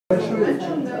Good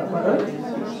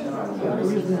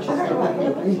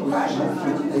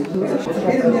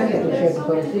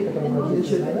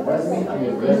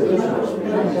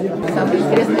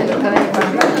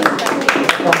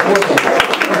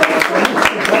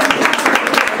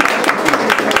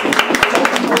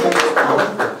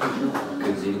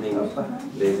evening,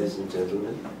 ladies and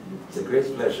gentlemen. It's a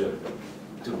great pleasure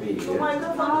to be here.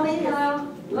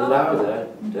 Louder,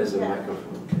 there's a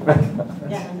microphone.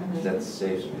 That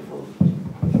saves me from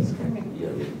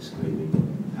yelling, screaming,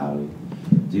 howling.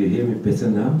 Do you hear me better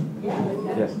now?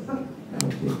 Yes.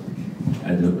 Okay.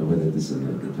 I don't know whether this is an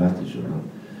advantage or not.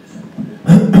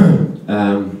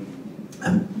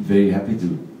 I'm very happy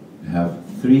to have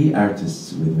 3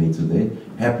 artists with me today.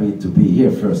 Happy to be here,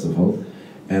 first of all.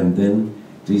 And then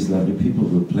these lovely people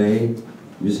will play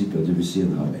music by Debussy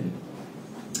and Ravel.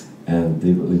 And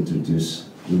they will be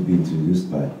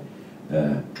introduced by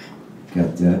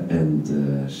Katja, and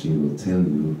she will tell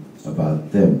you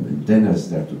about them. And then I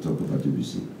start to talk about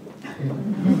Debussy.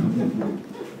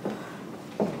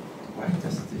 Why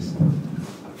does this not?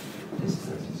 This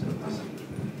doesn't so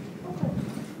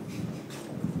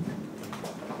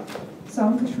So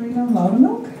I'm Ekaterina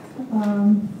Loudermilk.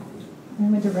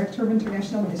 I'm a director of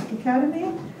International Music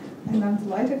Academy, and I'm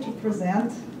delighted to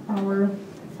present our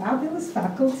fabulous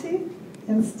faculty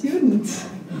and students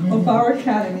of our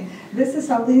academy. This is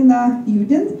Alina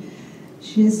Uddin.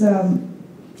 She's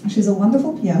a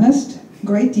wonderful pianist,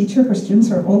 great teacher. Her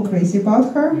students are all crazy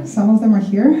about her. Some of them are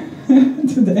here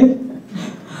today.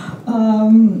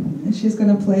 She's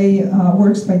going to play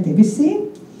works by Debussy.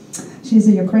 She's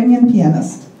a Ukrainian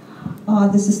pianist.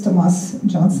 This is Tomas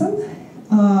Johnson.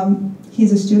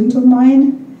 He's a student of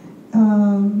mine.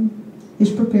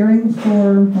 He's preparing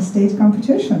for a state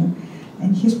competition,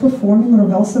 and he's performing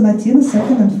Ravel Sonatina,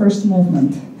 second and first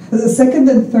movement, the second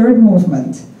and third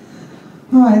movement.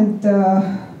 And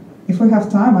if we have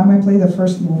time, I might play the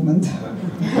first movement,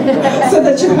 so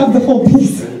that you have the whole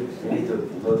piece. You need to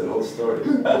know the whole story.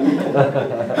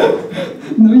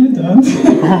 No, you don't.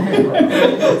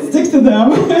 Stick to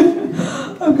them.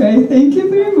 Okay, thank you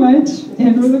very much,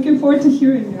 and we're looking forward to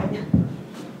hearing you.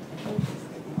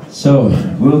 So,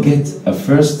 we'll get a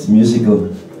first musical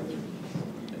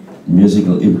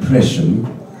impression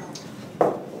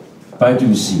by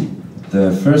Debussy.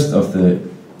 The first of the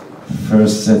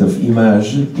first set of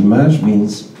images. Image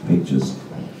means pictures.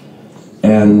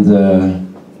 And the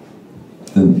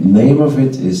name of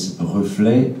it is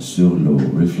Reflets sur l'eau,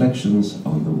 Reflections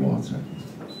on the Water.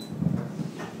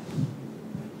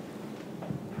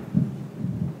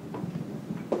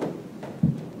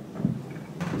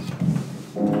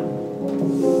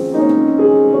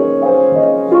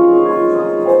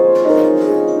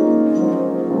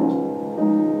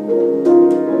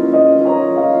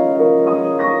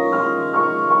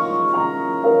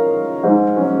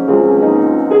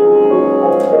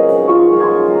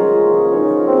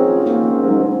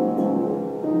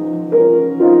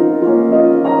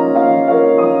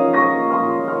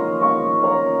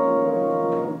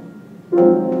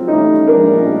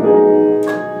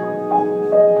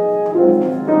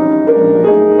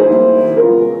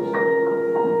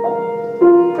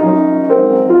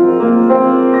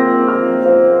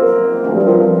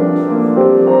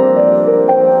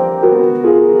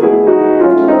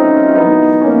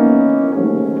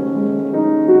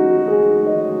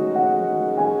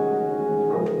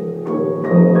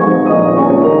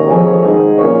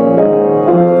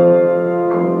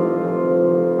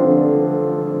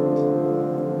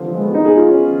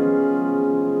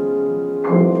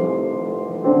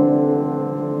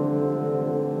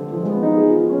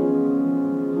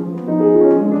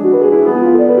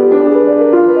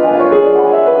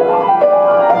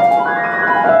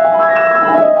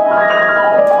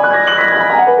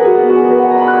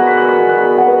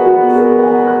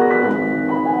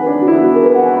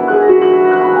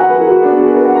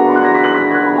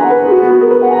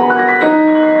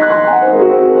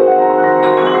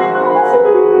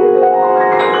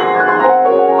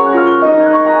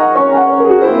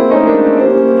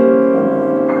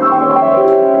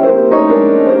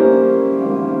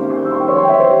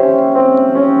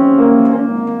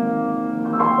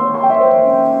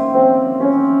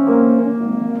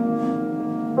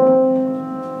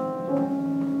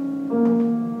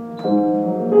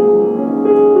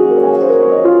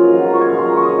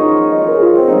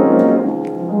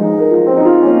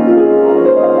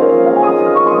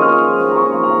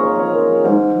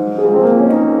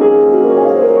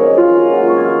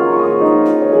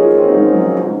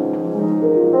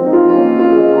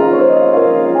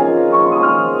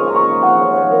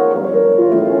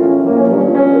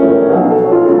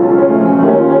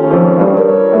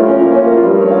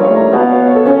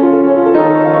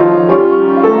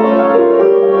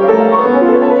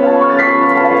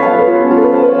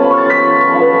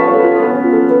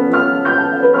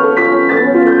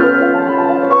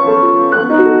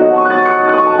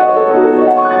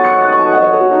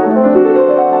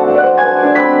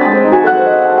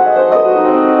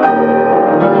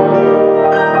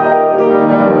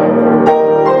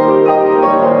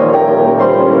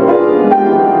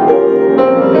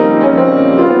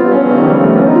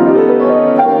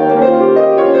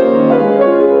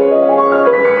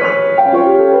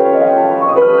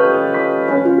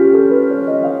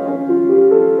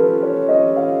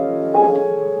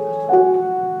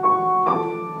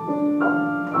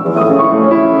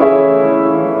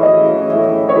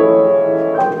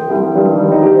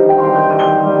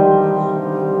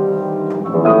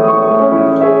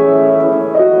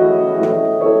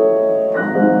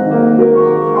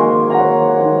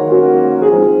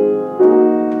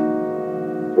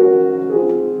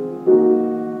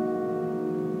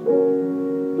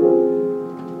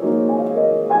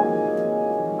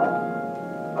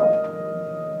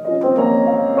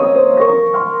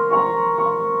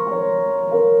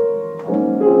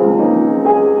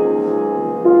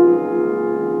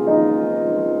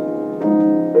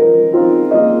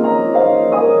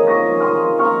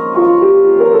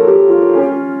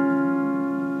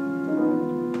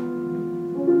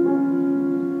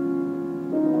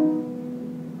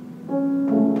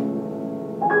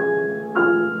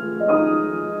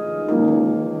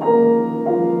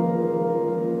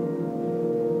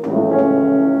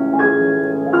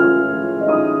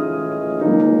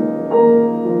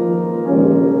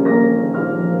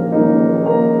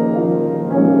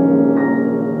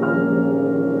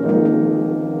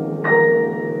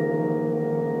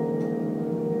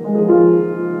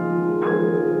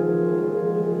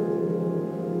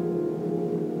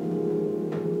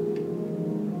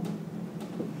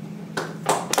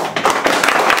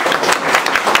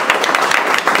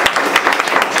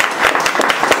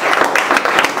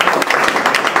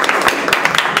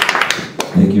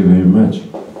 much.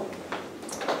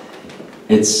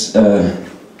 It's a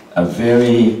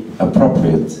very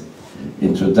appropriate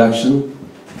introduction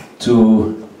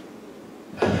to,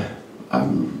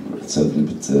 it's a little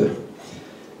bit,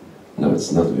 no,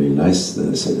 it's not very nice that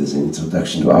I said it's an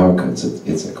introduction to our concert.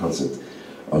 It's a concert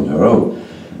on her own.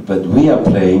 But we are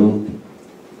playing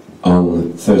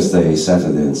on Thursday,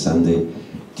 Saturday and Sunday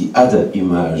the other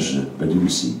Image by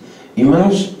Debussy.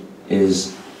 Image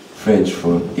is French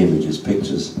for images,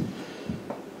 pictures.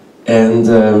 And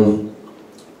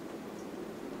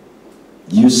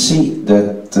you see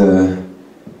that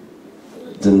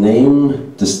the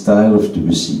name, the style of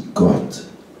Debussy got,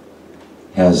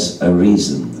 has a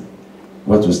reason.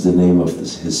 What was the name of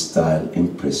his style?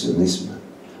 Impressionism.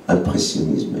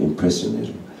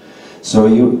 Impressionism. So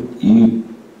you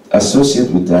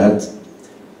associate with that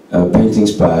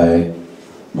paintings by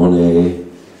Monet,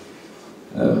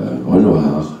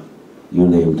 Renoir, you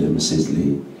name them,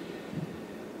 Sisley.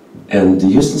 And the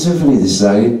Houston Symphony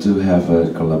decided to have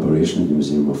a collaboration with the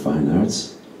Museum of Fine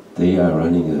Arts. They are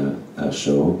running a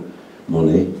show,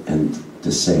 Monet and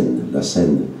the Seine, La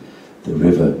Seine, the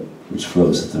river which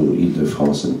flows through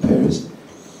Ile-de-France and Paris,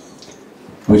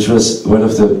 which was one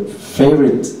of the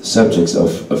favorite subjects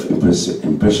of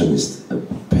Impressionist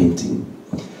painting.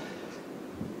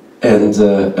 And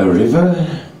a river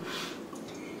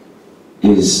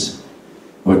is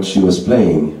what she was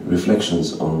playing,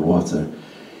 Reflections on Water,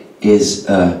 is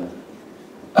a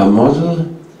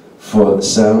model for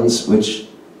sounds which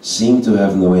seem to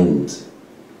have no end.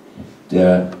 They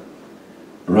are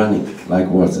running like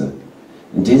water.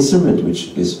 And the instrument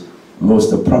which is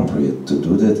most appropriate to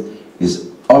do that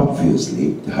is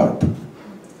obviously the harp,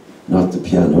 not the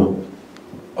piano.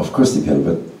 Of course the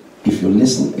piano, but if you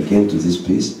listen again to this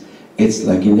piece, it's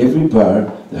like in every bar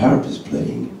the harp is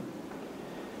playing.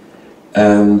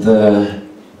 And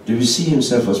Debussy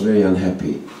himself was very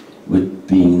unhappy with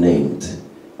being named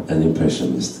an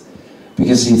Impressionist,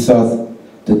 because he thought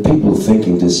that people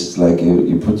thinking this is like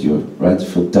you put your right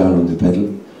foot down on the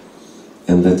pedal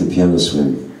and let the piano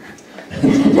swim.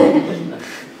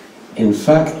 In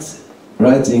fact,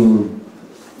 writing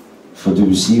for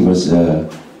Debussy was a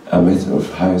matter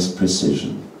of highest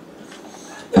precision.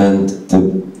 And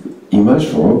the Image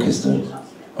for orchestra,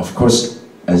 of course,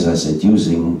 as I said,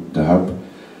 using the harp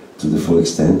to the full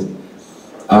extent,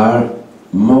 are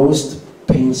most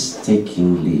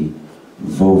painstakingly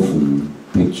woven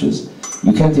pictures.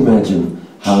 You can't imagine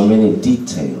how many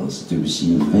details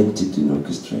Debussy invented in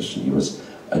orchestration. He was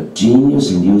a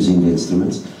genius in using the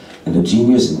instruments and a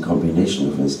genius in combination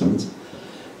of instruments.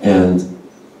 And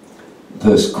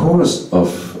the scores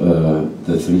of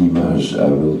the three Images I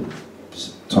will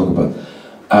talk about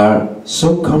are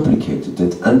so complicated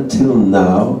that until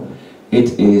now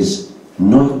it is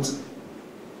not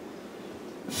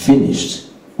finished.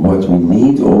 What we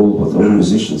need, what all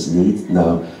musicians need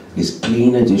now is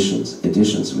clean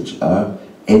editions which are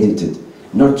edited,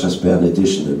 not just by an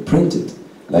edition and printed,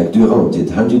 like Durand did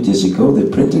 100 years ago. They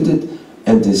printed it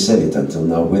and they sell it until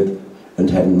now and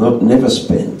have never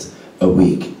spent a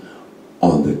week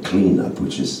on the cleanup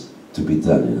which is to be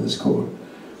done in a score.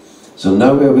 So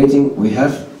now we are waiting. We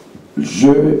have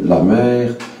Jeu, La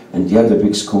Mer, and the other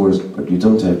big scores, but we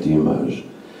don't have the Image.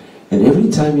 And every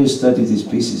time you study these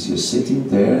pieces, you're sitting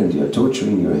there and you're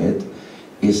torturing your head.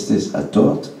 Is this a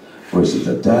dot, or is it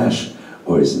a dash,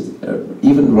 or is it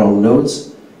even wrong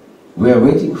notes? We are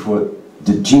waiting for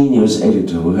the genius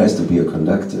editor who has to be a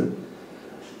conductor,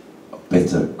 a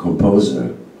better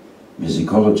composer,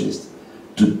 musicologist,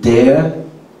 to dare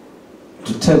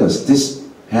to tell us this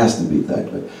has to be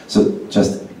that way. So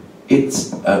just,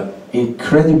 it's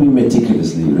incredibly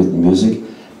meticulously written music,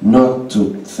 not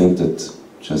to think that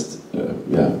just,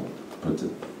 yeah, put the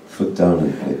foot down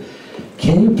and play.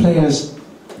 Can you play us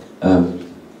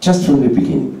just from the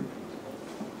beginning?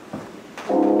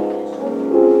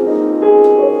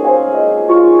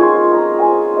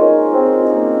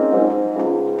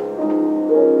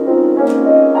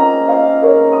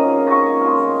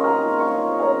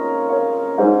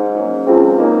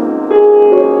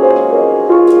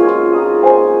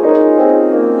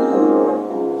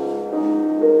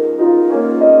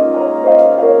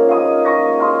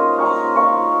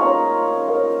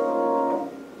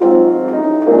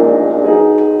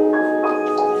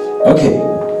 Okay,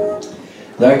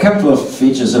 there are a couple of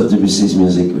features of Debussy's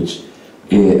music which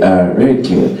are very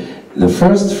clear. The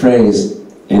first phrase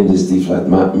in this D flat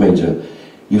major,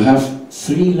 you have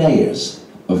 3 layers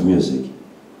of music.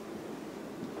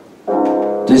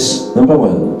 This, number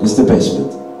 1, is the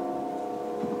basement.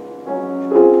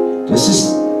 This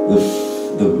is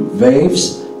the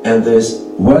waves And there's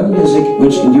one music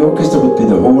which in the orchestra would be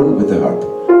the horn with the harp.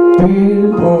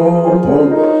 Bing, boom,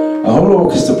 boom. A whole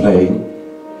orchestra playing,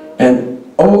 and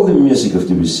all the music of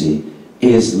Debussy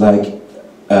is like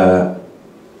a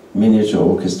miniature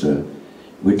orchestra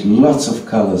with lots of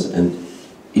colors and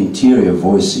interior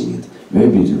voicing it. Very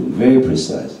beautiful, very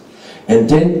precise. And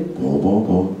then, boom, boom,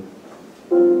 boom.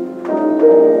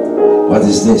 What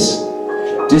is this?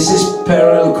 This is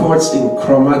parallel chords in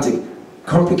chromatic,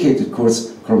 complicated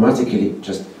chords, chromatically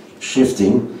just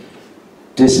shifting.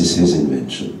 This is his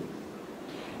invention.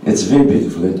 It's very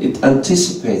beautiful, and it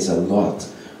anticipates a lot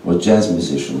what jazz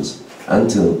musicians,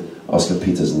 until Oscar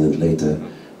Peterson and later,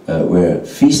 were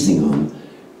feasting on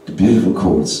the beautiful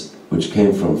chords which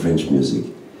came from French music.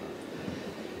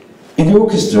 In the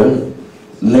orchestra,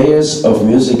 layers of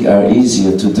music are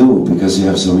easier to do because you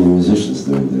have so many musicians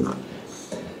doing that.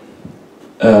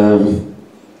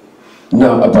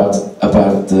 Now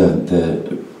about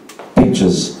the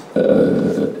pictures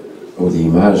or the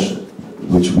image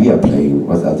which we are playing,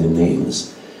 what are the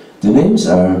names? The names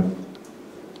are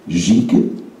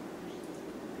Gigue,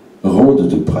 Ronde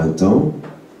de Printemps,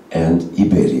 and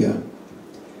Iberia.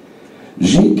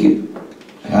 Gigue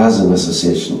has an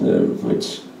association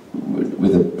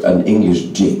with an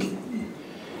English jig.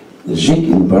 The jig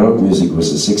in Baroque music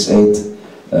was a 6/8,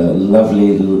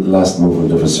 lovely last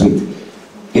movement of a suite.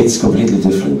 It's completely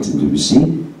different in Debussy,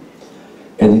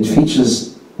 and it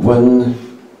features one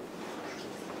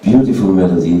beautiful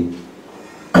melody.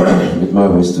 With my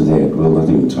voice today, I will not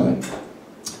even try.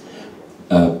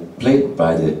 Played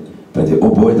by the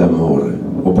oboe d'amore.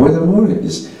 Oboe d'amore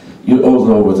is, you all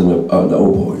know what an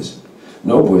oboe is.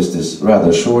 An oboe is this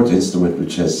rather short instrument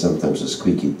which has sometimes a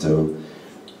squeaky tone.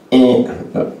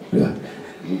 Yeah.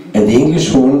 And the English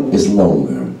horn is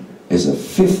longer, is a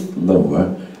fifth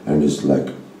lower, and is like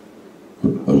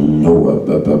a lower,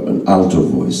 an alto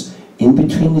voice. In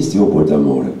between is the oboe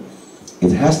d'amore.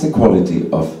 It has the quality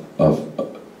of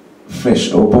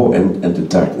fresh oboe and the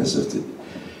darkness of it.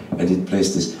 And it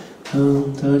plays this,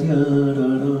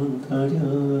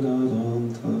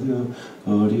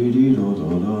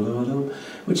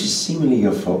 which is seemingly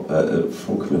a folk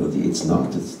melody. It's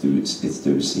not, it's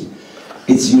Debussy.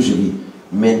 It's usually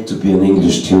meant to be an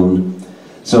English tune.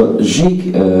 So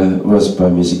Gigue was by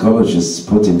musicologists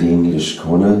put in the English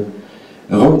corner.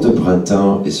 Ronde de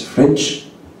Printemps is French.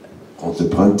 Ronde de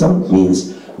Printemps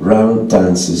means round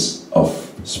dances of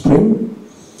spring,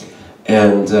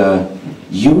 and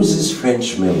uses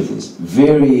French melodies.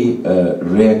 Very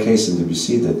rare case in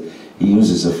Debussy that he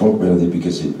uses a folk melody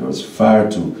because it was far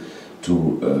too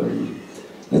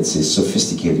let's say,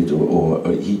 sophisticated, or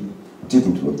he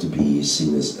didn't want to be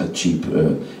seen as a cheap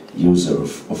user of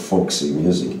folksy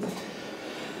music.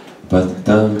 But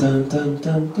nous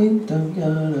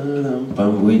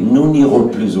n'irons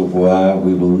plus au bois,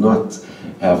 we will not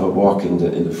have a walk in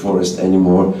the forest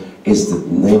anymore, is the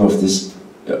name of this,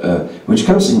 which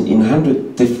comes in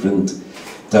 100 different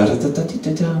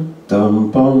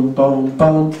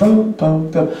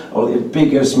all in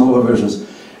bigger, smaller versions.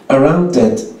 Around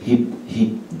that he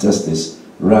does this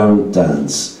round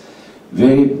dance.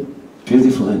 Very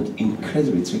beautiful and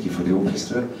incredibly tricky for the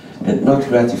orchestra, and not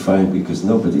gratifying because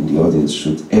nobody in the audience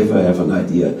should ever have an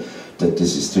idea that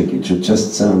this is tricky. It should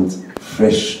just sound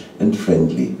fresh and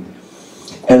friendly.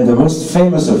 And the most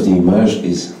famous of the image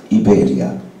is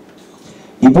Iberia.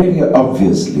 Iberia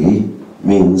obviously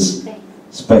means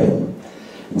Spain.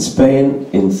 And Spain,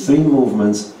 in 3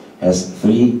 movements, has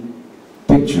 3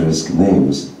 picturesque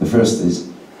names. The first is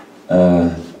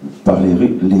par les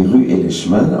rues et les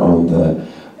chemins,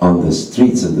 on the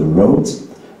streets and the roads,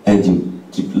 and you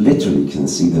literally can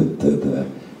see the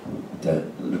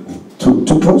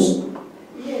too close?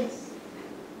 Yes.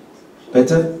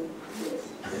 Better?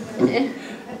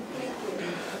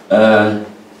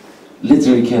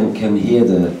 Literally can hear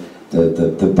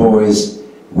the boys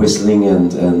whistling,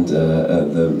 and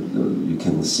you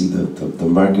can see the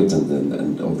market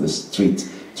and all the street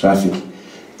traffic.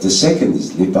 The second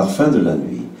is les parfums de la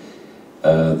nuit,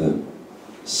 the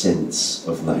scents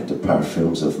of night, the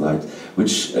parfums of night,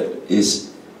 which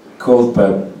is called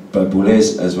by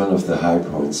Boulez as one of the high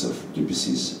points of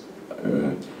Debussy's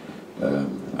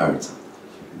art.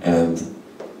 And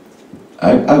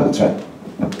I will try.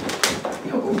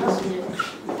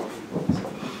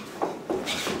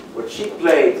 What she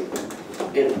played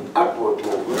in upward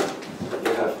movement,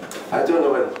 you have, I don't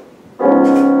know when.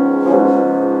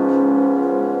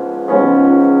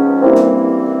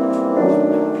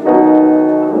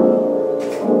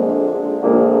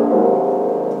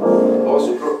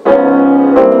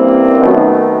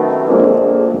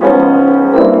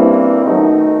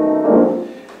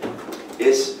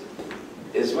 Is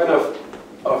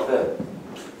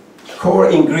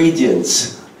core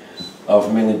ingredients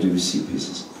of many Debussy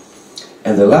pieces.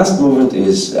 And the last movement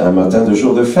is Matin de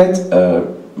jour de fête,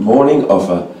 morning of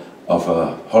a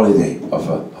holiday, of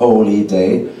a holy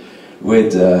day,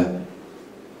 with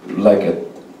like a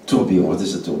tourbillon. What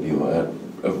is a tourbillon?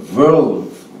 A whirlwind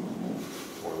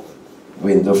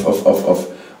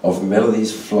of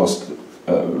melodies,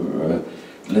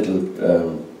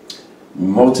 little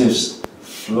motives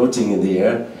floating in the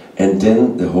air, and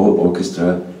then the whole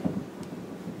orchestra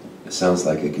sounds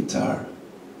like a guitar.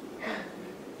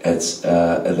 It's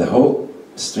the whole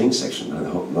string section,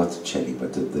 not the cello,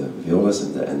 but the violas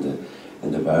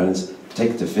and the violins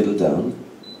take the fiddle down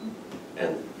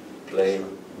and play,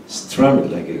 strum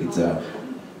it like a guitar.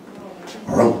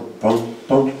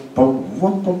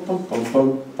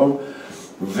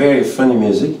 Very funny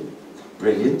music,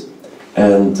 brilliant,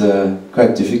 and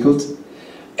quite difficult.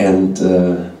 And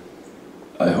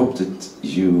I hope that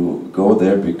you go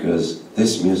there, because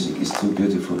this music is too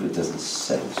beautiful, it doesn't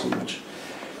sell so much.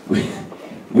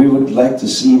 We would like to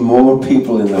see more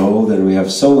people in the hall than we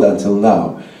have sold until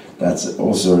now. That's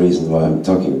also a reason why I'm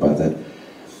talking about that.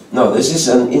 No, this is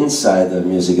an insider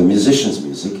music, a musician's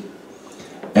music.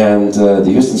 And the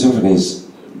Houston Symphony is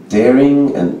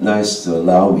daring and nice to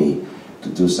allow me to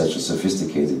do such a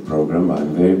sophisticated program.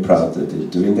 I'm very proud that they're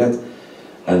doing that,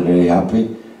 and very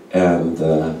happy. And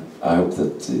I hope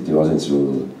that the audience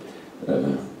will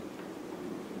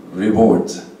reward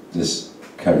this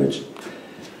courage.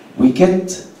 We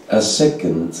get a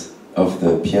second of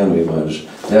the piano image.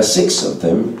 There are 6 of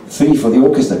them, 3 for the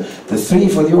orchestra. The 3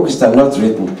 for the orchestra are not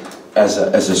written as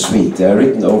a suite. They are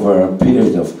written over a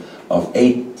period of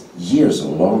 8 years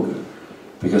or longer,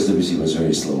 because Debussy was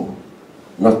very slow.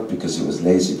 Not because he was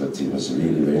lazy, but he was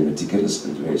really very meticulous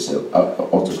and very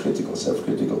autocritical,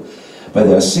 self-critical. But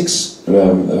there are 6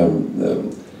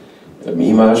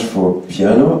 images for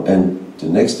piano, and the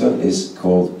next one is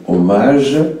called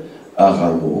Hommage à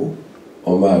Rameau,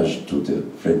 homage to the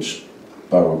French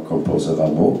baroque composer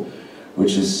Rameau,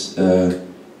 which is,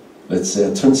 let's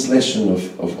say, a translation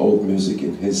of old music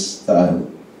in his style.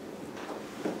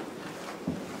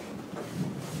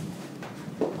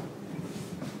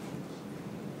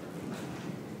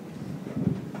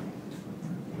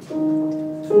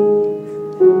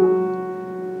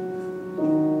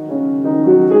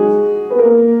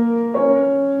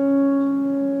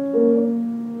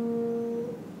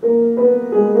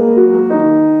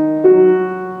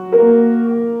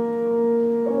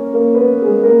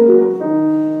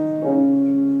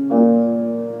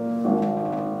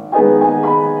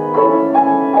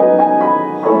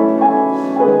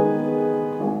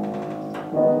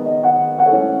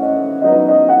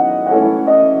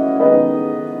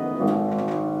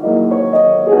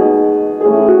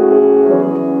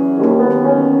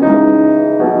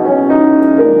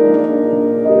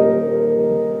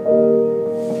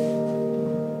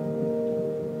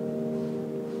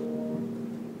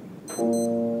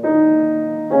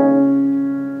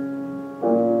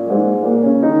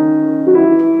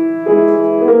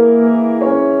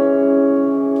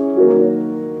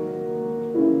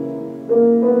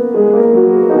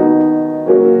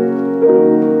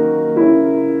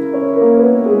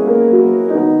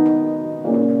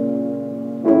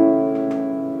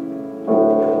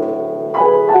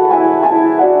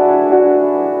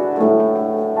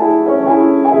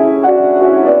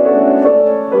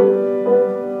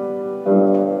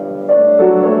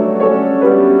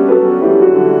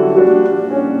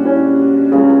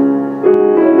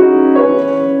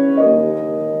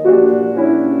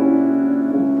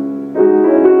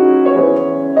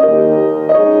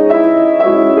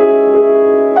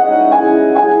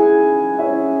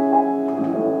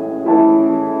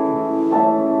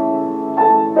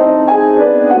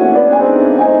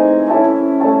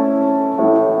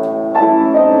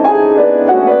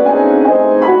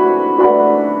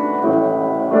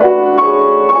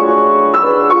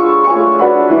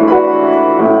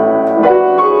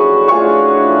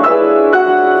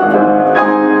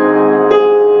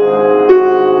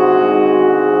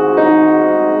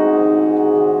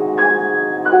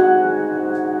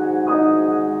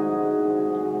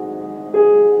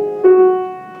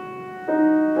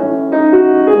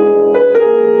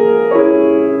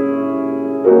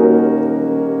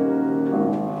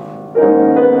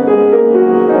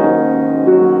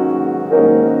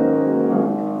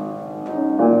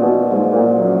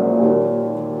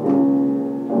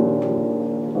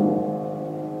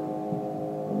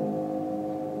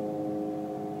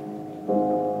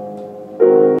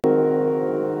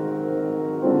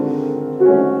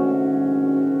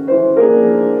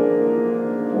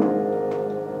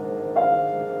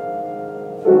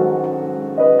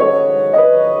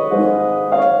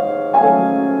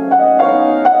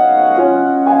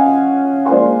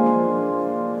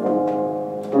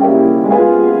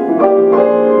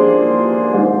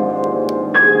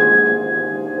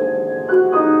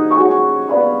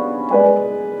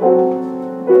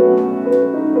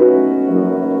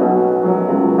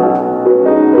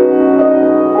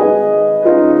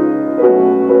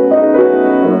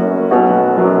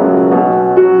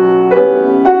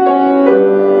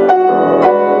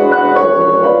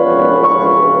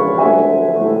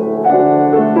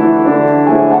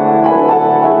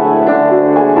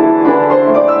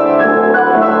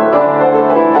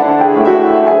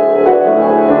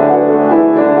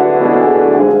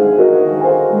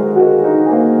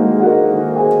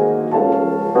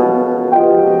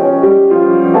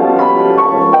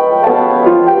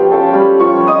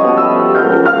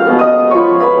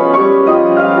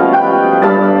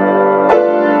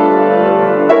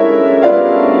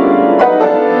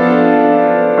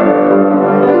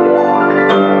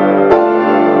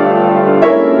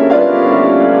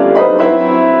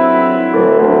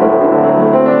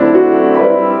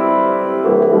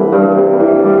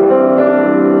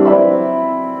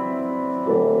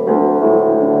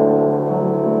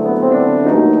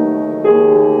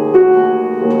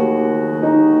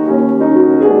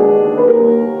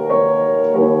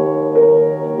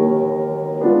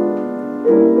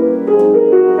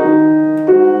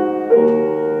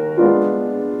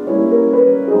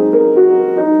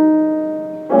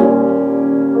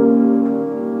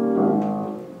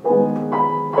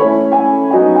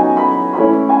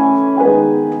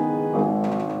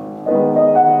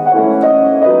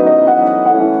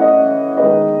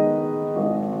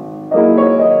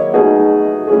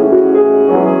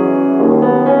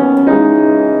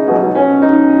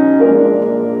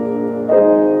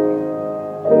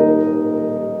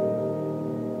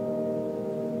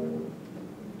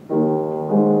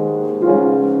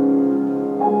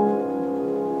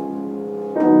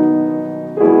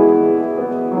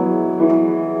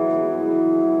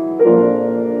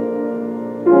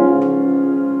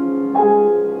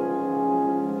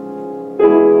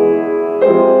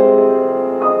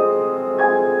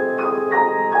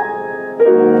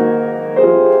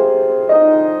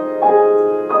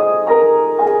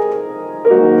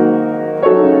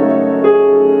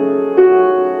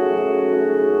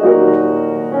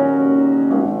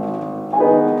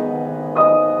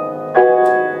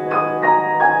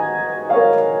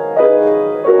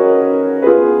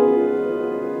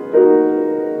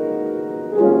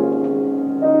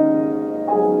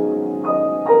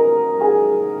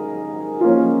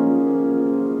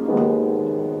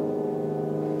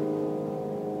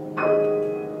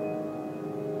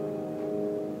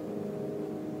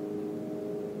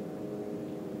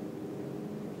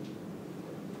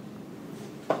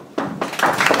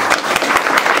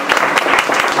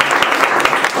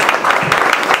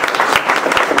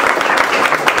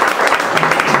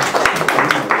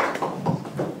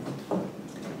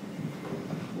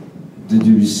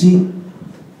 Debussy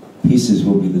pieces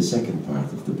will be the second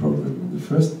part of the program. In the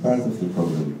first part of the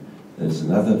program, there's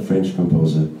another French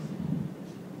composer,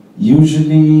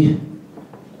 usually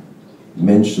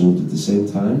mentioned at the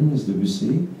same time as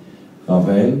Debussy,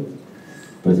 Ravel,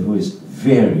 but who is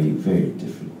very, very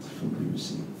different from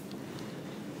Debussy.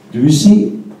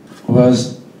 Debussy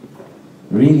was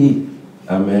really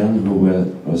a man who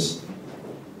was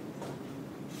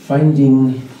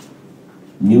finding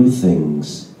new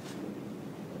things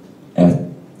at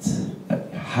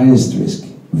highest risk,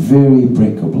 very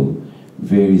breakable,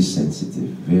 very sensitive,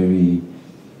 very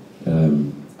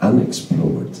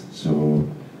unexplored. So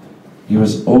he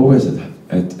was always at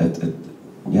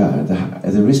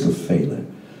the risk of failure.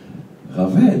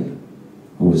 Ravel,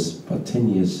 who was about 10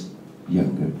 years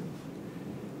younger,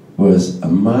 was a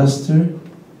master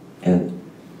and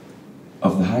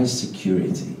of the highest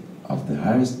security, of the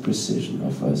highest precision,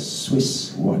 of a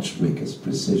Swiss watchmaker's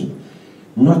precision.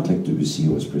 Not like Debussy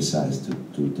was precise to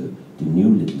the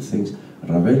new little things.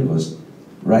 Ravel was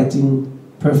writing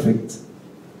perfect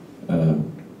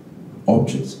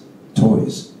objects,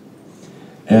 toys.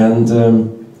 And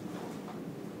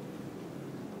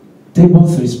they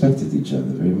both respected each other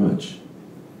very much.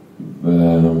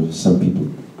 Some people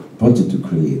wanted to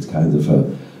create kind of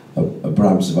a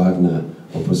Brahms-Wagner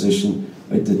opposition.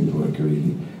 It didn't work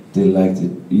really. They liked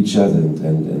each other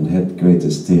and had great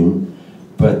esteem.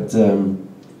 But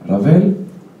Ravel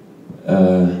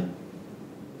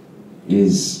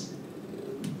is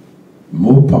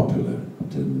more popular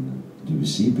than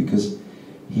Debussy because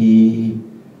he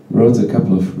wrote a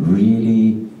couple of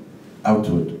really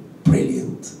outward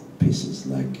brilliant pieces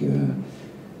like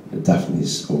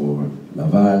Daphnis or La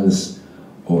Valse,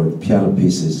 or piano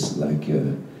pieces like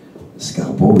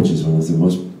Scarbo, which is one of the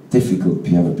most difficult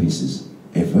piano pieces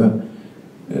ever,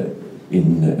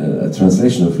 in a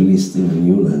translation of Liszt in a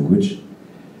new language.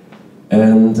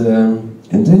 And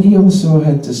then he also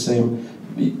had the same,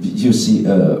 you see,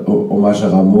 Hommage à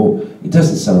Rameau, it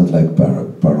doesn't sound like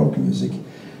Baroque music.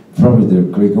 Probably the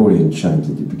Gregorian chant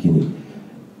at the beginning.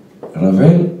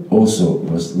 Ravel also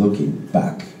was looking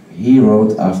back. He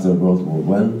wrote after World War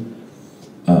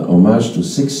I, homage to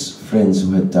 6 friends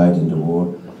who had died in the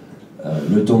war,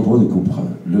 Le Tombeau de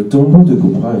Couperin. Le Tombeau de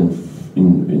Couperin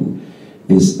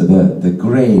is the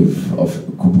grave of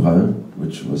Couperin,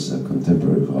 which was a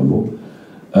contemporary of Rameau,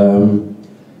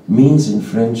 means in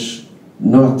French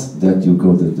not that you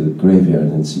go to the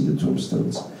graveyard and see the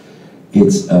tombstones.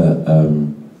 It's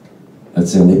an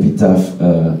epitaph,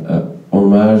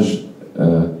 homage,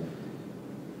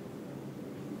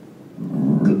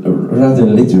 rather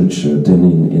literature than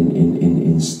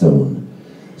in stone.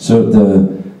 So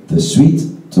the suite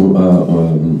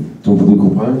Tombeau de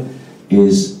Couperin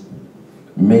is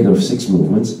made of 6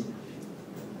 movements,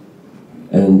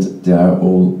 and they are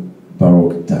all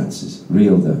Baroque dances,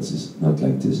 real dances, not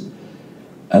like this.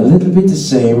 A little bit the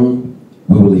same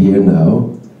we will hear now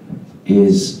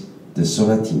is the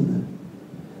Sonatina.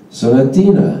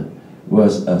 Sonatina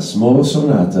was a small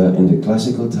sonata in the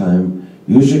classical time,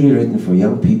 usually written for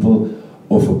young people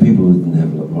or for people who didn't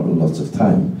have lots of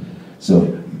time. So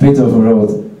Beethoven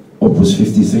wrote Opus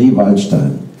 53,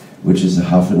 Waldstein, which is a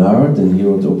half an hour. Then he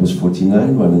wrote Opus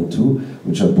 49, 1 and 2,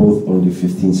 which are both only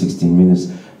 15, 16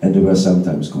 minutes, and they were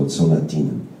sometimes called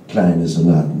Sonatinen, kleine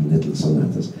Sonaten, little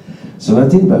sonatas.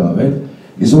 Sonatine by Ravel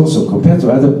is also, compared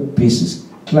to other pieces,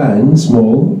 klein,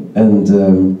 small, and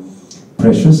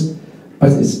precious,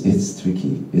 but it's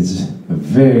tricky. It's a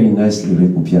very nicely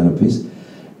written piano piece,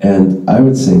 and I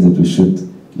would say that we should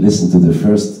listen to the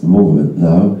first movement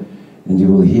now, and you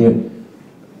will hear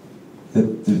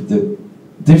the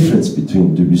difference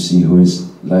between Debussy, who is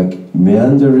like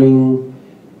meandering,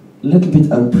 a little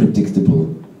bit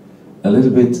unpredictable, a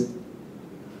little bit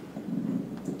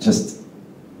just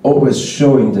always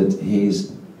showing that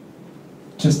he's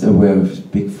just aware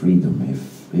of big freedom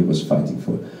he was fighting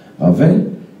for. Ravel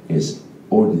is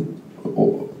ordinary,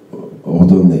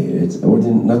 it's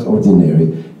not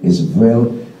ordinary, is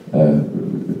well,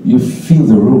 you feel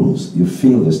the rules, you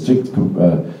feel the strict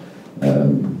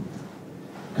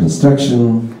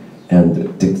construction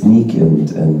and technique,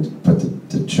 but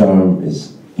the charm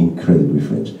is incredibly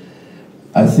French.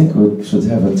 I think we should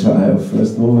have a try of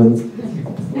first movement.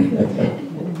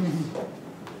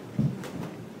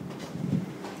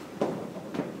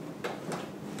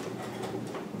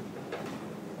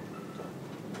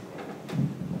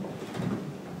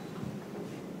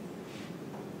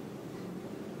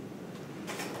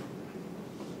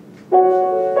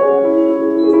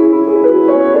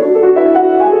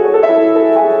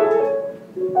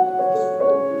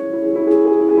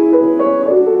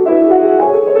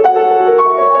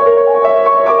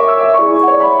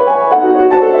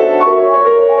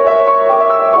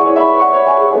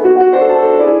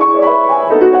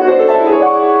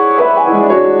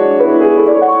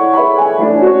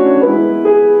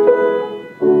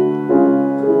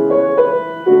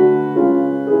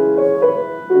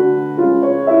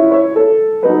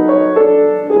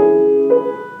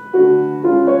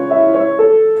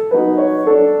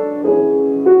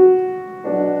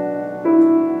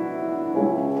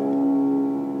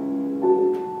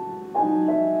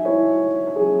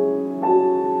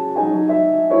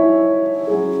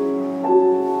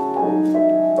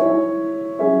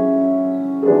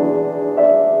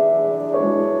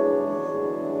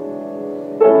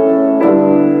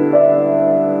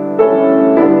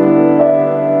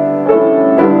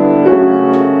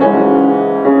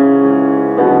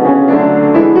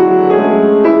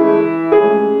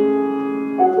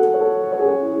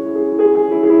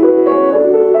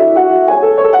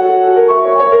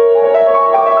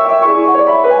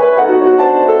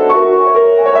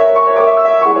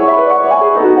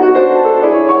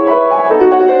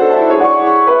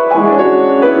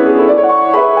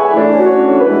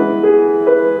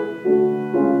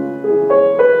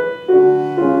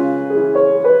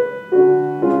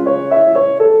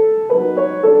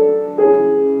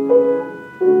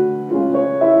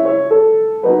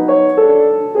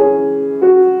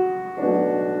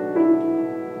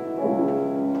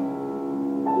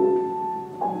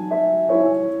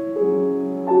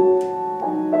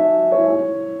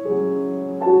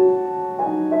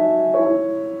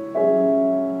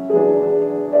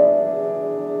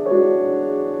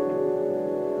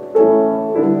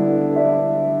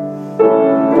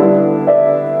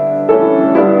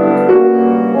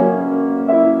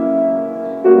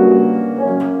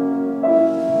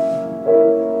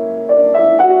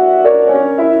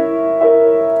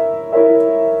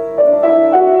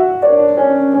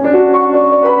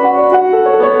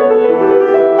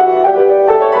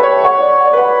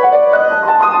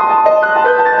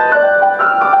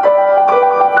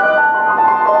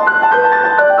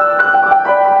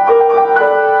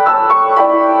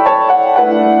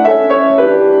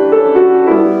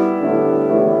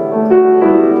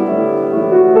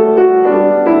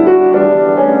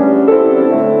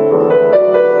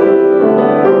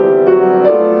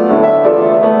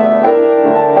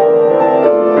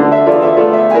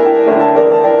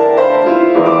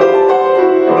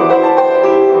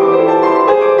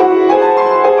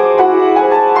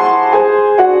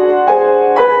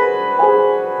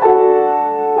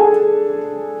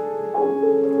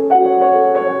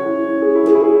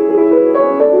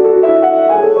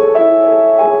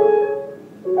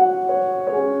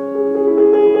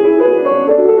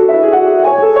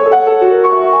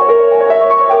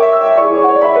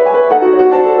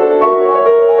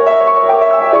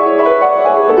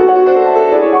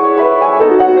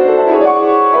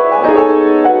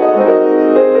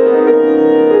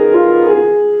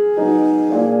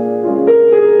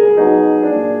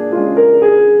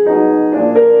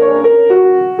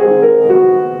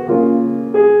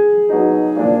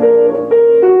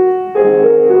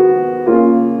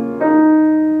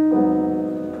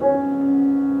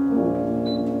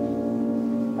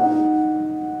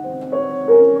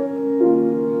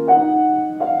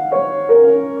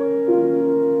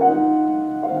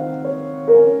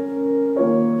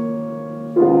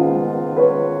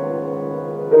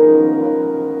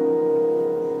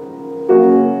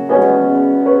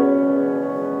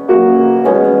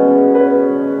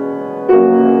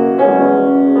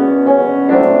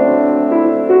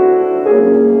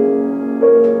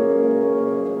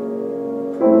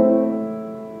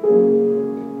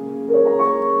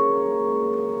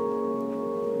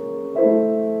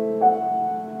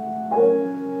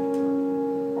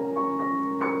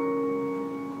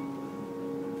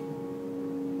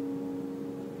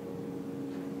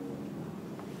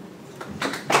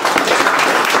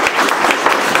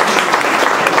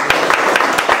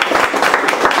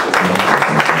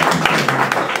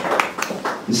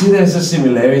 see there's a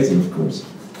similarity, of course.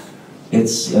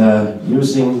 It's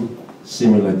using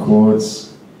similar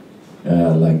chords,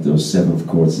 like those 7th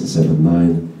chords in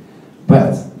 7/9,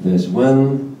 but there's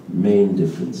one main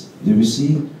difference.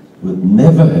 Debussy would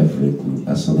never have written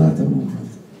a sonata movement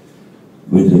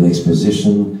with an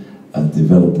exposition, a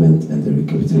development, and a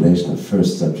recapitulation of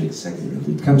first subject, second.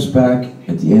 It comes back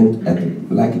at the end,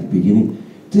 like at the beginning.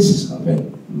 This is Ravel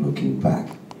looking back.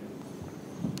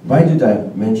 Why did I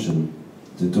mention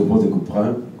the Tombeau de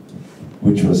Couperin,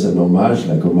 which was an homage,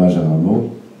 like Hommage à Rameau?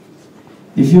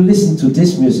 If you listen to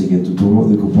this music and to Tombeau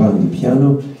de Couperin on the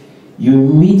piano, you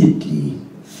immediately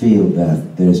feel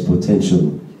that there is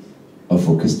potential of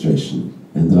orchestration,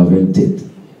 and Ravel did.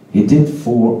 He did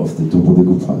 4 of the Tombeau de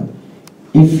Couperin.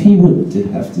 If he would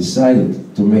have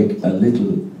decided to make a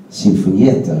little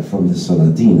sinfonietta from the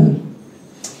sonatina,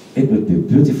 it would be a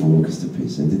beautiful orchestra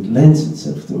piece, and it lends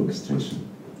itself to orchestration.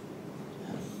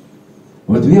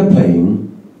 What we are playing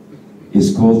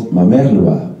is called Ma Mère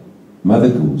Loire, Mother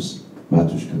Goose,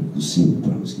 Matushka, Gusine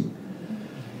Polski.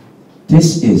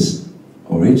 This is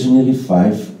originally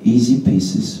 5 easy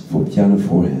pieces for piano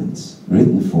 4 hands,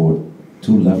 written for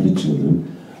 2 lovely children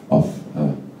of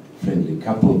a friendly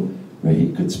couple, where he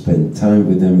could spend time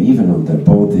with them, even on their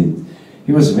boat.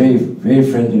 He was very, very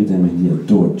friendly with them, and he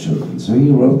adored children. So he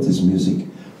wrote this music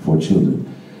for children,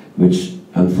 which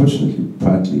unfortunately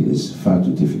partly is far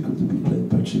too difficult to be played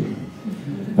by children.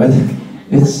 But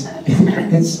it's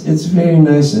very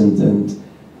nice, and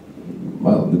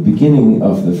well, the beginning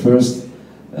of the first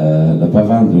La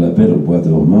Pavane de la Belle au Bois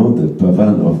dormant, the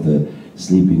Pavane of the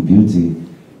Sleeping Beauty,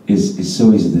 is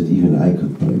so easy that even I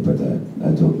could play, but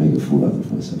I don't make a fool out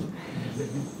of myself.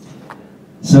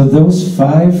 So those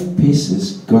 5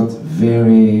 pieces got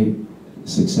very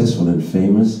successful and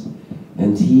famous,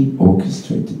 and he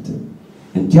orchestrated them.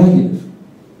 And Diaghilev,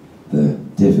 the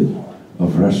devil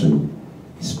of Russian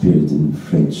spirit in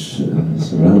French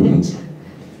surroundings,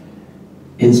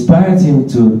 inspired him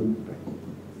to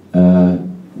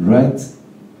write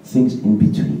things in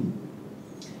between.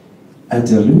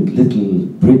 Interlude, little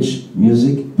bridge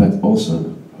music, but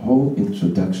also a whole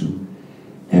introduction,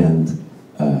 and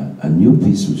a new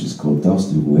piece which is called Danse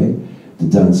du Rouet, the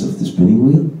dance of the spinning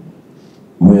wheel,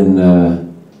 when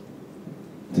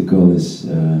the girl is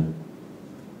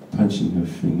punching her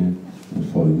finger and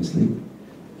falling asleep,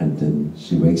 and then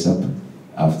she wakes up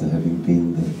after having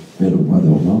been the Belle au Bois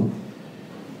dormant.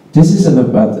 This is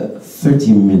about a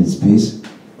 30 minutes piece.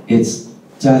 It's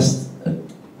just a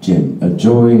gem, a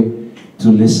joy to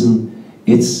listen.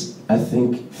 It's, I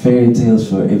think, fairy tales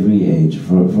for every age,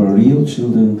 for real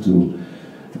children to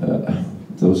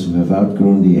those who have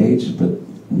outgrown the age, but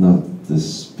not the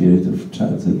spirit of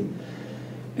childhood.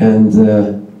 And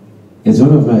it's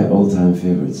one of my all-time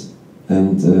favorites.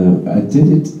 And I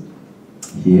did it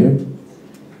here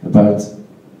about,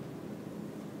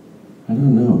 I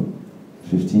don't know,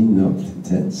 15, no,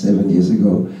 10, 7 years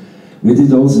ago. We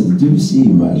did also the Debussy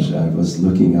Image I was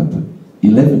looking up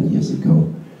 11 years ago.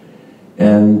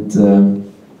 And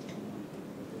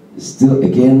still,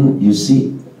 again, you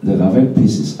see, the Ravel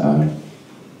pieces are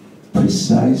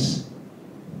precise,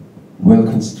 well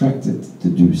constructed. The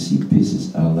Debussy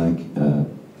pieces are like a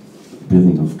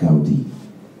building of Gaudi.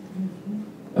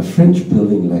 A French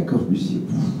building like Corbusier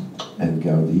and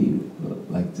Gaudi,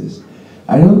 like this.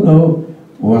 I don't know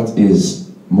what is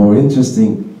more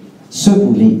interesting.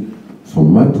 Certainly,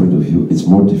 from my point of view, it's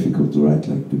more difficult to write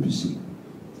like Debussy.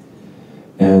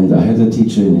 And I had a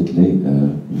teacher in Italy,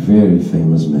 a very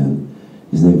famous man.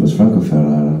 His name was Franco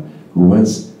Ferrara, who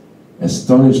once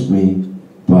astonished me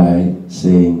by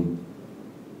saying,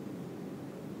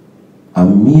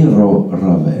 "Ammiro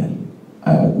Ravel,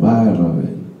 I admire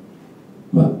Ravel,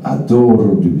 ma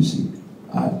adoro Debussy,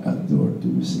 I adore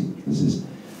Debussy." This is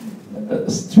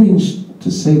strange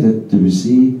to say that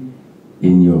Debussy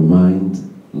in your mind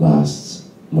lasts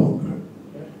longer.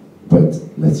 But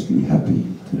let's be happy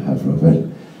to have Ravel.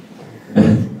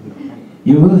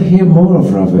 You will hear more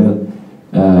of Ravel,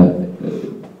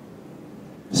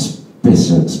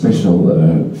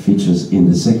 special features in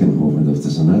the second movement of the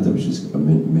sonata, which is a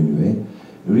minuet,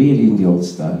 really in the old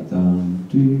style.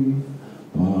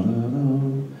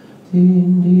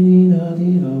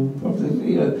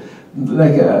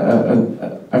 Like an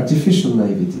artificial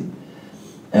naivety.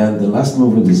 And the last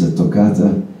movement is a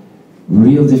toccata,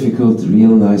 real difficult,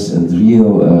 real nice, and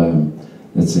real,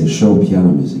 let's say, show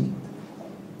piano music.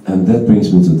 And that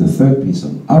brings me to the third piece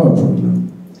on our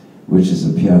program, which is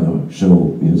a piano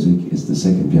show music, is the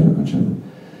second piano concerto.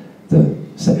 The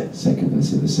second, I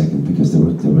say the second, because they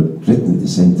were written at the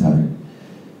same time.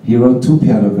 He wrote 2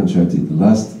 piano concerti. The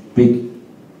last big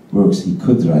works he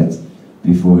could write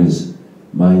before his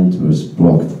mind was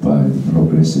blocked by the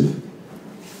progressive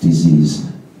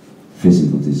disease,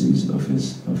 physical disease of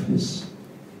his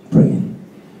brain.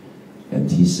 And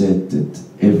he said that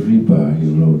every bar he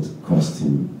wrote cost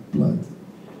him blood.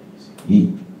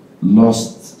 He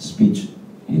lost speech,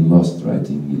 he lost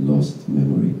writing, he lost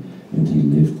memory, and he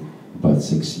lived about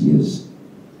 6 years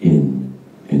in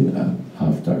a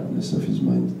half darkness of his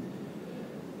mind.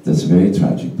 That's very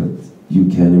tragic, but you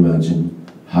can imagine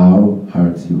how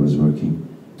hard he was working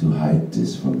to hide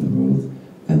this from the world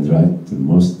and write the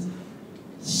most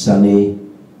sunny,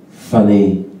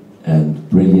 funny, and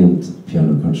brilliant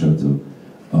piano concerto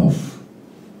of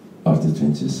the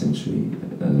 20th century.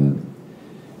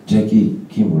 Jackie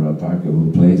Kimura Parker,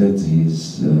 who played it,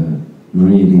 he's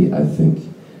really, I think,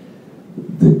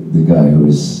 the guy who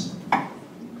is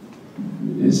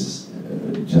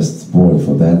just born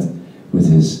for that,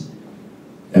 with his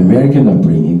American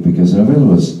upbringing, because Ravel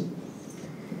was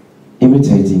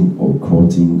imitating or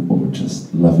quoting or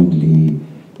just lovingly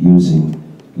using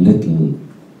little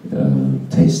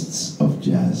tastes of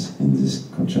jazz in this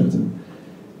concerto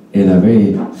in a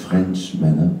very French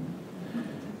manner.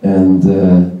 And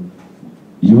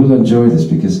you will enjoy this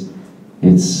because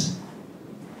it's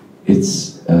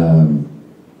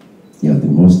the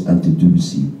most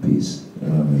anti-Debussy piece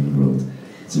Ravel wrote.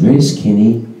 It's very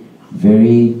skinny,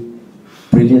 very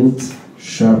brilliant,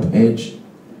 sharp edge,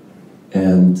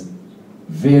 and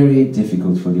very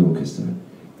difficult for the orchestra.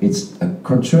 It's a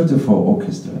concerto for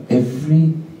orchestra.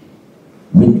 Every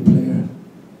wind player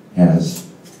has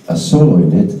a solo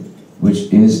in it,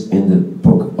 which is in the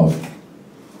book of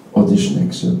audition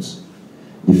excerpts.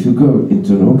 If you go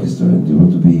into an orchestra and you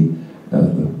want to be a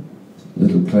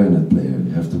little clarinet player,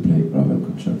 you have to play Ravel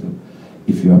concerto.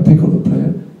 If you're a piccolo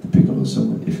player, the piccolo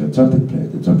solo. If you're a trumpet player,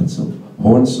 the trumpet solo.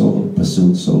 Horn solo,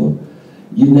 bassoon solo,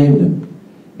 you name them.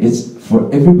 It's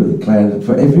for everybody, clarinet,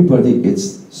 for everybody,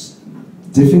 it's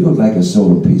difficult like a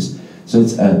solo piece. So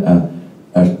it's a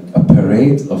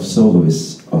parade of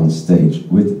soloists on stage,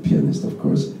 with the pianist, of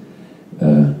course,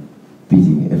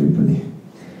 beating everybody.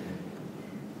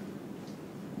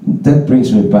 That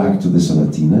brings me back to the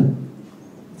sonatina,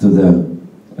 to the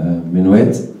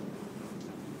minuet,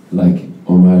 like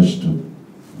homage to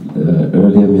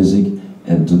earlier music,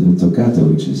 and to the toccata,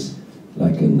 which is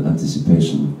like an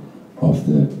anticipation of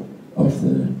the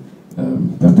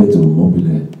perpetuum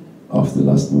mobile of the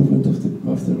last movement of the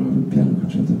Ravel piano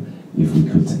concerto. If we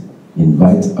could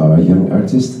invite our young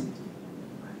artist,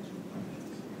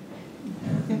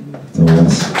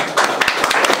 Thomas.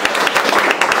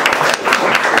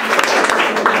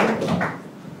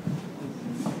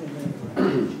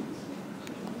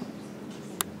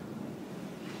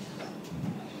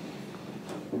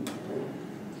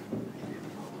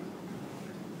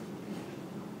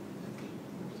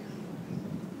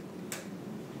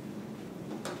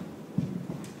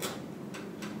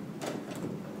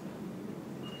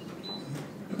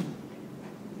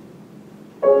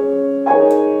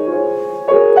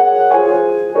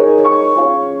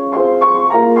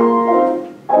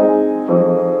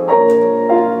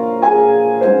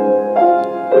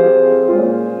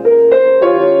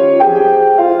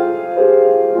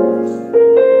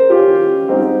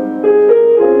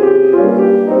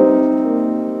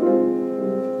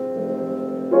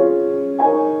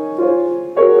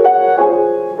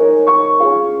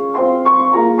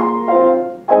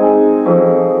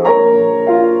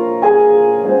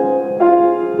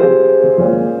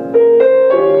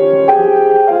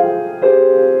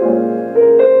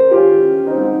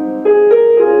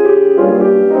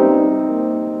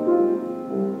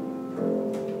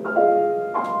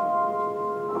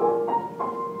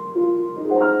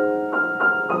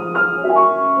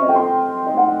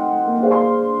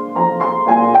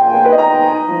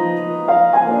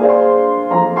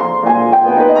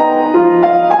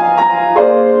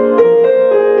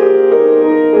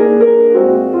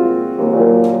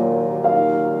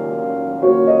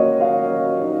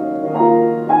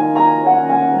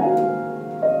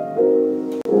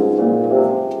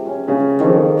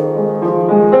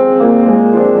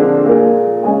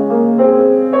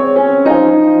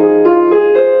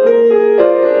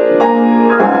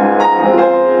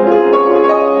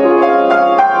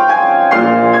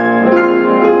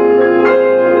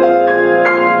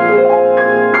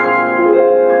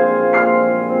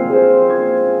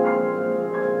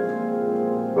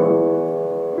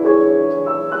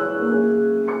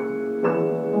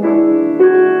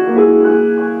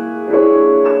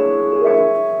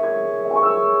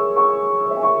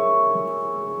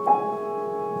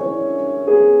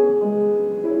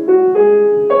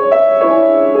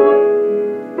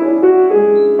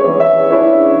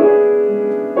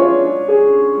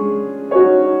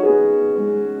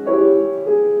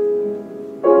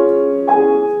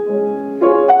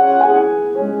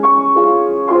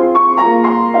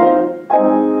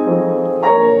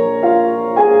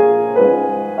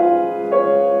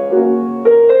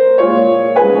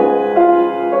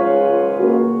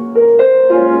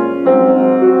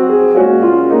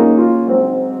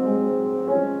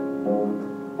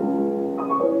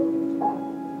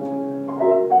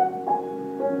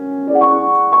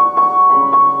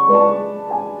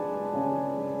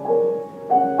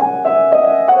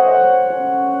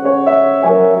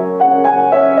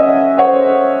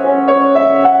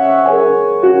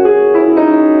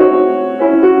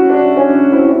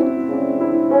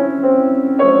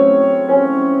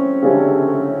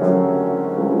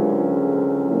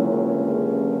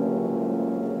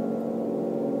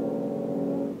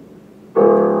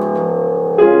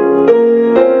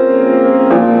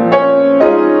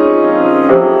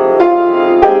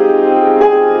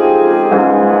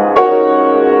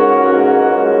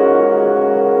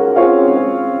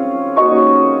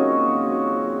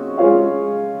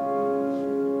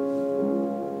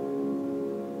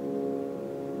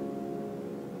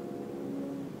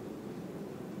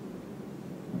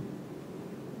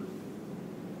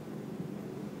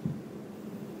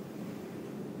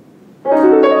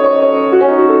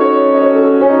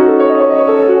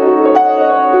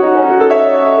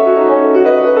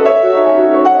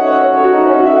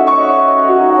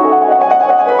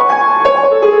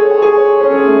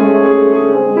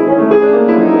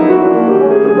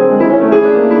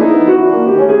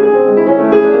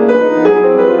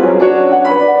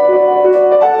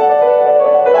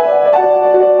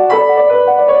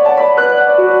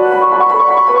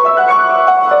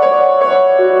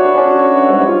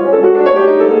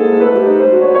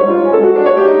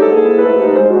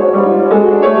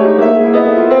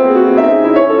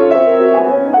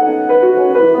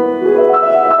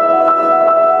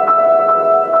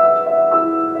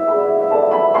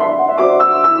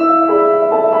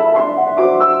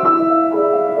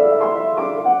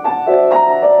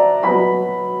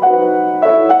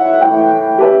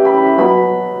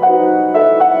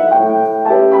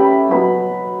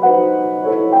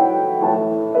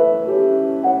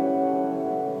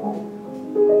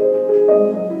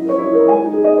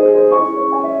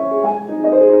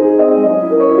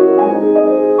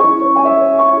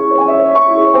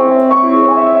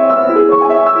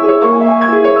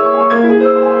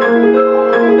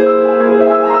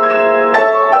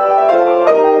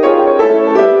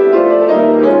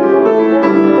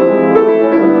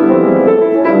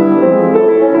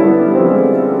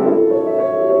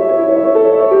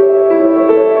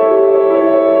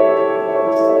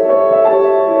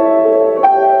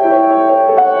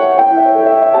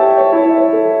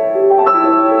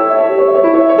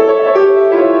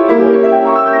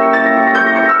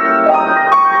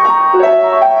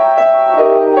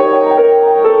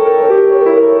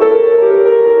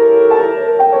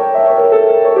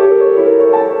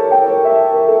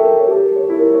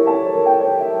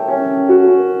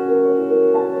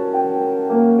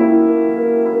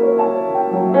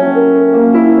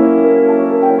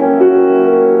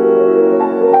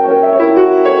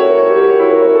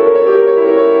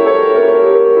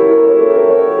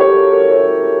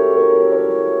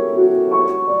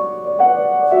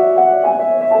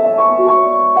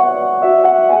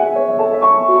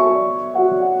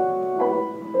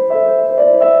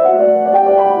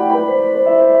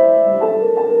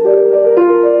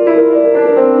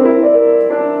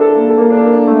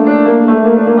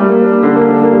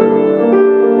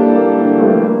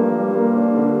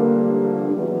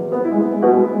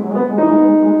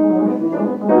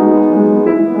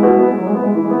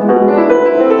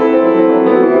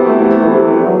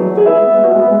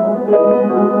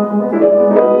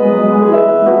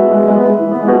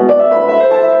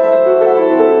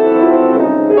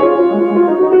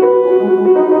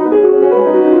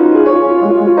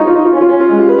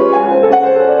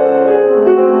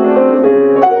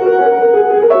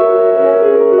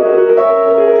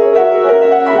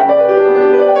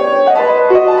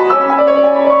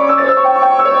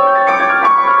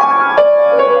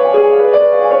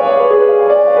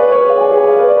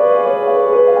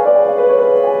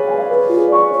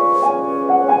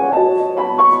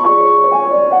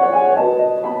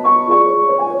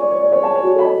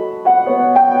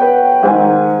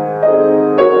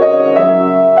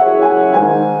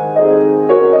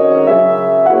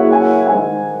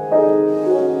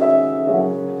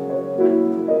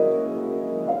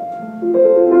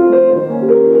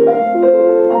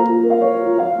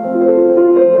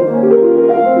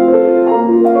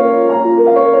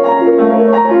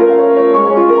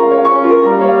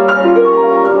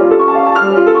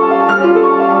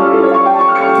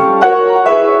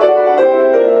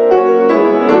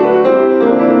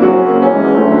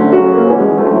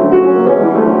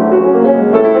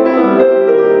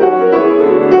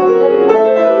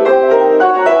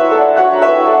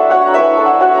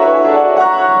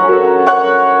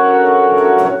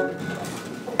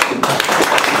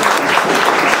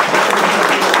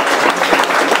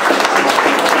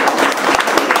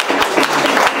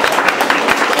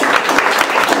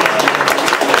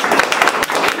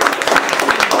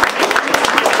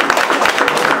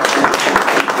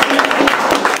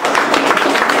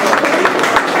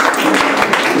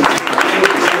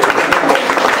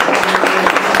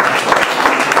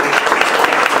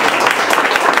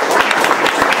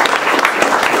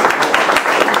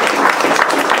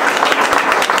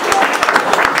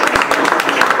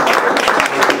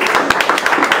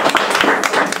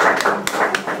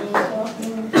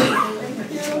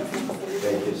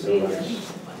 so much.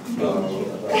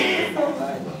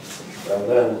 Well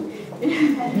done.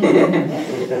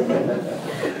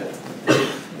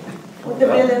 With the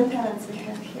brilliant parents we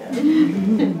have here.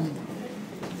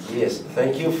 Yes,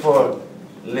 thank you for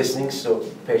listening so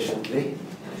patiently.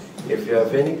 If you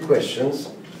have any questions,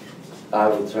 I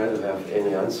will try to have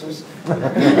any answers.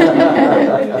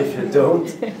 If you don't,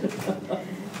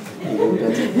 even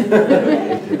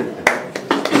better.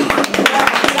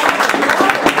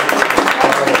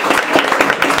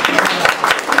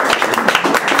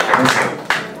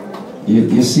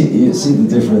 You see the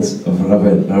difference of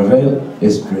Ravel. Ravel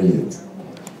is brilliant.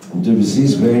 Debussy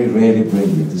is very rarely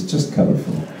brilliant. It's just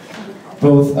colorful.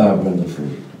 Both are wonderful.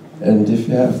 And if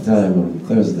you have time on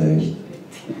Thursday,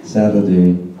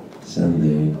 Saturday,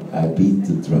 Sunday, I beat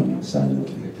the drum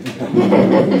silently. Thank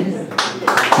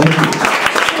you.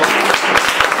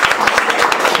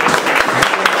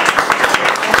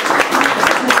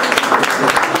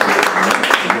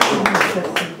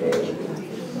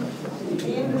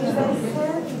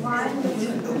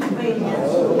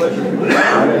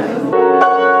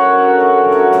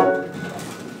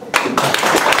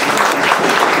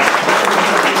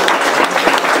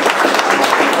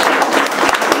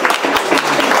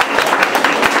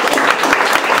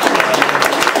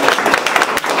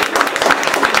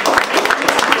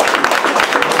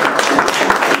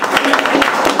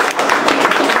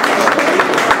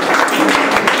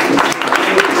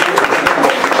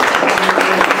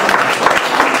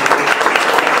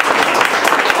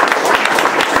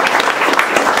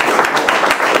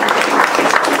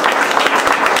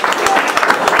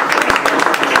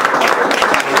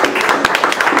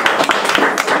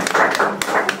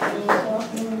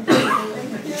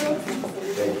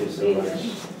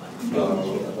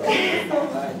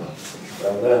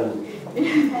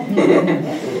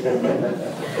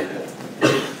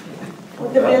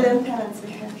 With the brilliant parents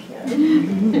we have here.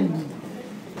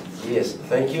 Yes,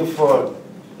 thank you for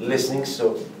listening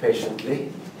so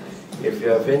patiently. If you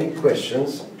have any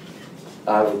questions,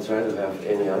 I will try to have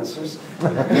any answers.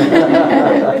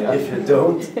 If you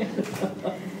don't,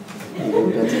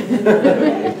 even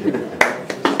better.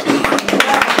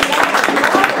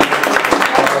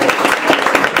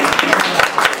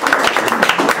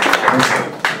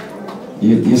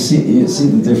 You see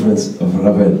the difference of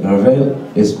Ravel. Ravel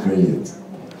is brilliant.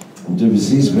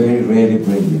 Debussy is very rarely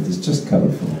brilliant. It's just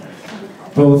colorful.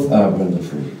 Both are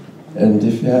wonderful. And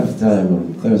if you have time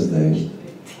on Thursday,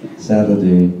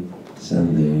 Saturday,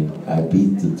 Sunday, I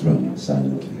beat the drum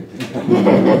silently.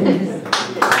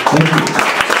 Thank you.